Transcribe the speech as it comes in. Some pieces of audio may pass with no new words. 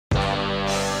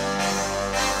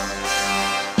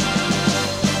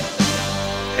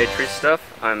Patriot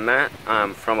Stuff. I'm Matt.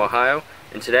 I'm from Ohio,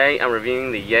 and today I'm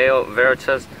reviewing the Yale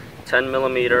Veritas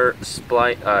 10mm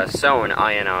Sewn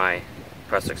INI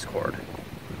press-fix cord.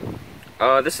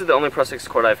 This is the only press-fix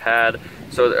cord I've had,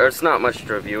 so there's not much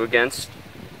to review against.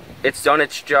 It's done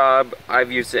its job.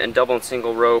 I've used it in double and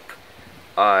single rope.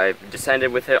 I've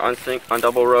descended with it on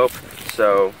double rope,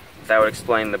 so that would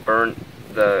explain the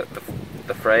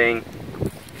the fraying,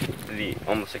 the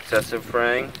almost excessive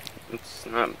fraying. It's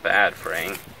not bad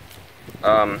fraying.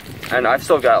 And I've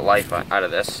still got life out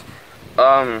of this.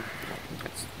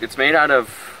 It's made out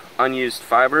of unused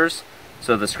fibers,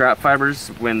 so the scrap fibers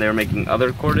when they're making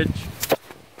other cordage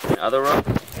and other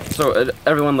rope. So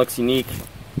everyone looks unique.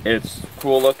 It's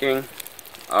cool looking.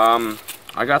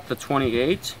 I got the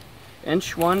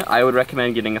 28-inch one. I would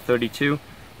recommend getting a 32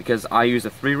 because I use a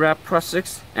 3-wrap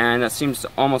press-fix, and that seems to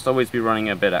almost always be running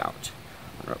a bit out.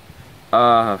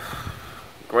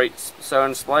 Great sew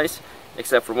and splice,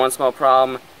 except for one small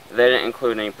problem. They didn't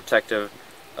include any protective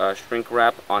shrink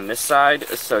wrap on this side,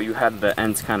 so you had the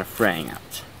ends kind of fraying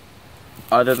out.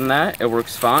 Other than that, it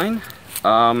works fine.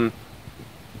 I'd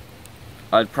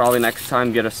probably next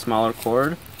time get a smaller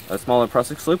cord, a smaller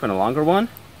press-fix loop, and a longer one.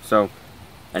 So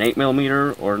an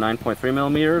 8mm or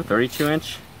 9.3mm,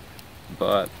 32-inch.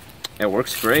 But it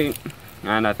works great,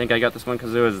 and I think I got this one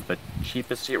because it was the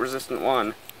cheapest heat-resistant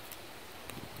one.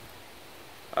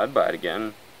 I'd buy it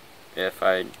again if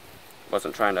I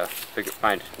wasn't trying to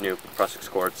find new press-fix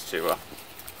cords to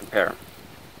compare.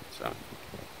 So,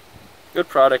 good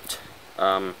product.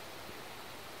 I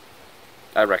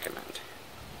recommend.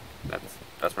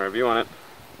 That's my review on it.